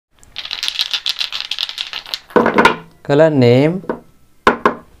Color name,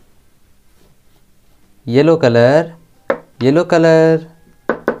 yellow color, yellow color.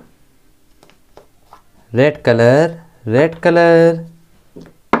 Red color, red color.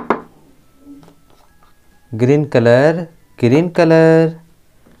 Green color, green color.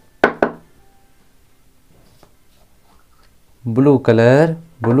 Blue color,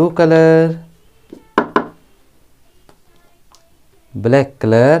 blue color. Black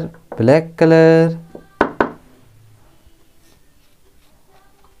color, black color.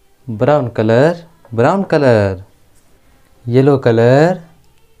 Brown color, brown color. Yellow color.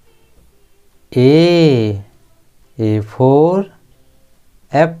 A for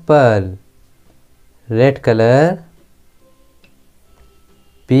apple. Red color.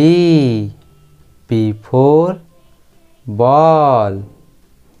 B for ball.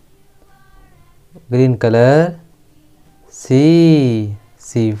 Green color. C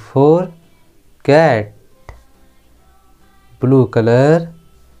for cat. Blue color.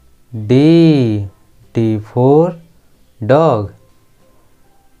 D for dog.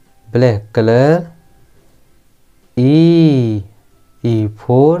 Black color. E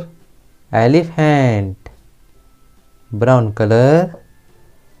for elephant. Brown color.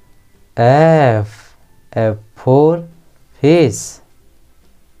 F for fish.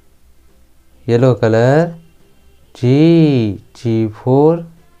 Yellow color. G for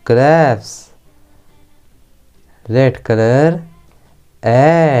grapes. Red color.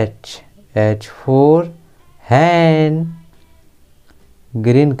 H for hen.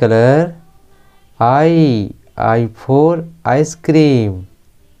 Green color. I for ice cream.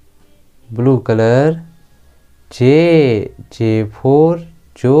 Blue color. J for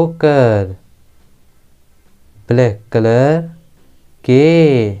joker. Black color.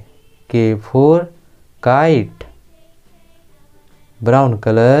 K for kite. Brown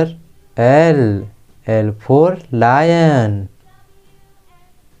color. L for lion.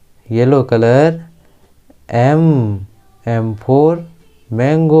 Yellow color. M for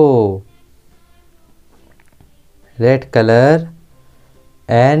mango. Red color.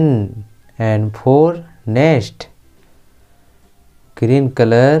 N for nest. Green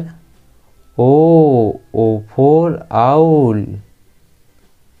color. O for owl.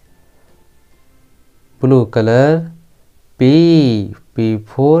 Blue color. P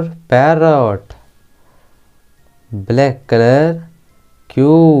for parrot. Black color.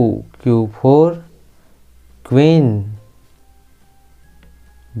 Q for queen.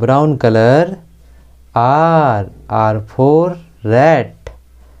 Brown color. R for rat.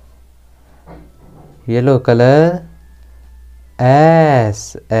 Yellow color.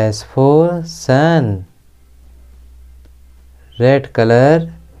 S for sun. Red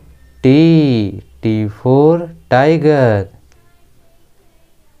color. T for tiger.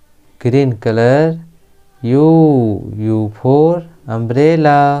 Green color. U for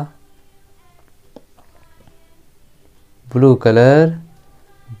umbrella. Blue color.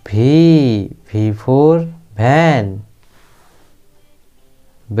 V for van.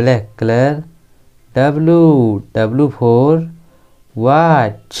 Black color. W for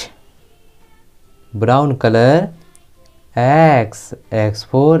watch. Brown color. X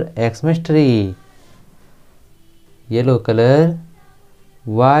for Xmas-tree. Yellow color.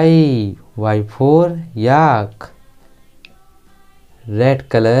 Y for yak. Red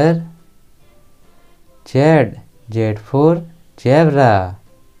color. Z for zebra.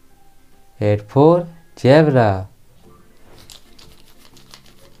 8 for zebra.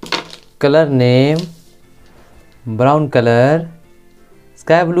 Color name, brown color,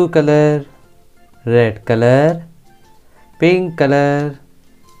 sky blue color, red color, pink color,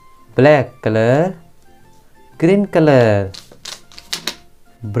 black color, green color.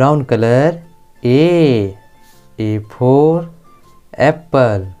 Brown color. A for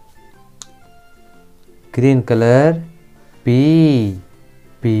apple. Green color. B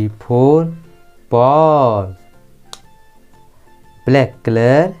for ball. Black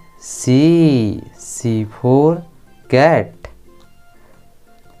color. C for cat.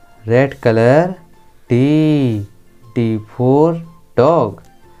 Red color. D for dog.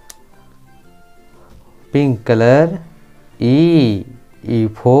 Pink color. E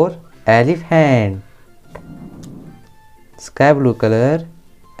for elephant. Sky blue color.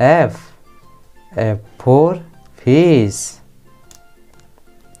 F for fish.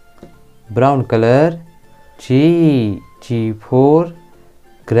 Brown color. G for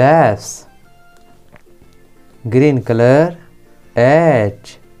grass. Green color.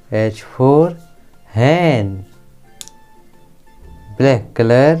 H for hen. Black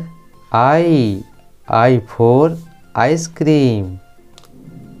color. I for ice cream.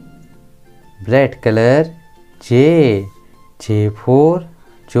 Red color. J for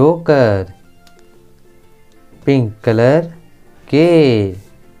joker. Pink color K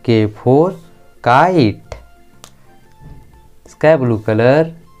for kite. Sky blue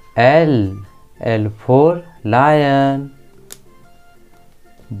color L for lion.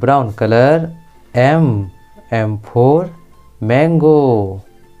 Brown color M for mango.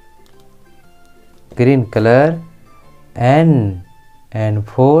 Green color N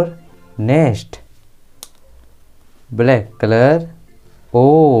for nest. Black color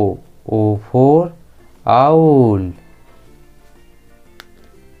O for owl.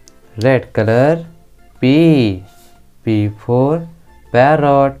 Red color P for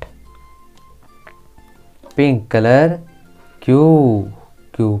parrot. Pink color Q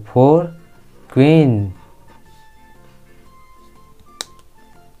for queen.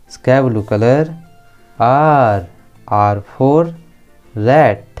 Sky blue color R for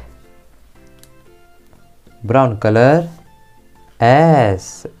rat. Brown color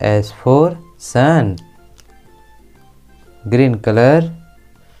S for sun. Green color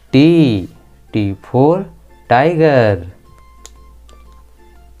T for tiger.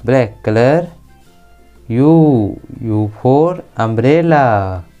 Black color U for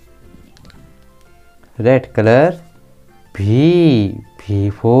umbrella. Red color V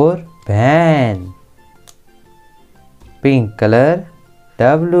for van. Pink color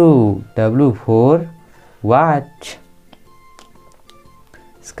W for watch.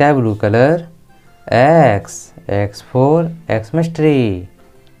 Sky blue color X for Xmas tree.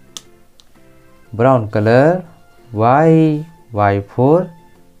 Brown color Y for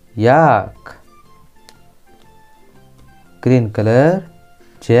yak. Green color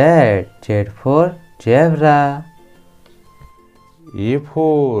Z for zebra. A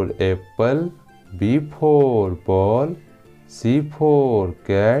for apple, B for ball, C for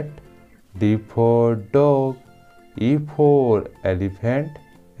cat, D for dog, E for elephant,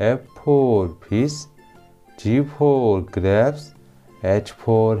 F for fish, G for grapes, H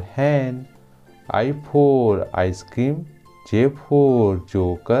for hen, I for ice cream, J for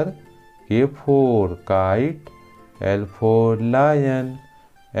joker, K for kite, L for lion,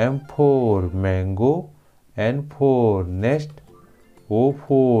 M for mango, N for nest, O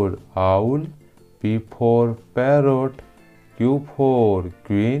for owl, P for parrot, Q for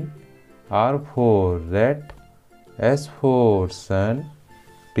queen, R for rat, S for sun,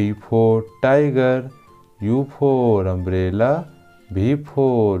 T for tiger, U for umbrella, V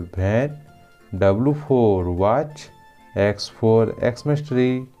for van, W for watch, X for Xmas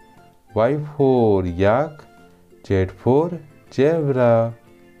tree, Y for yak, Z for zebra।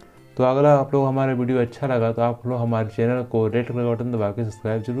 तो अगर आप लोग हमारा video अच्छा लगा तो आप लोग हमारे चैनल को रेड कलर का बटन दबा के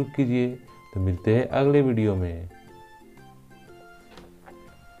सब्सक्राइब जरूर कीजिए। तो मिलते हैं अगले वीडियो में।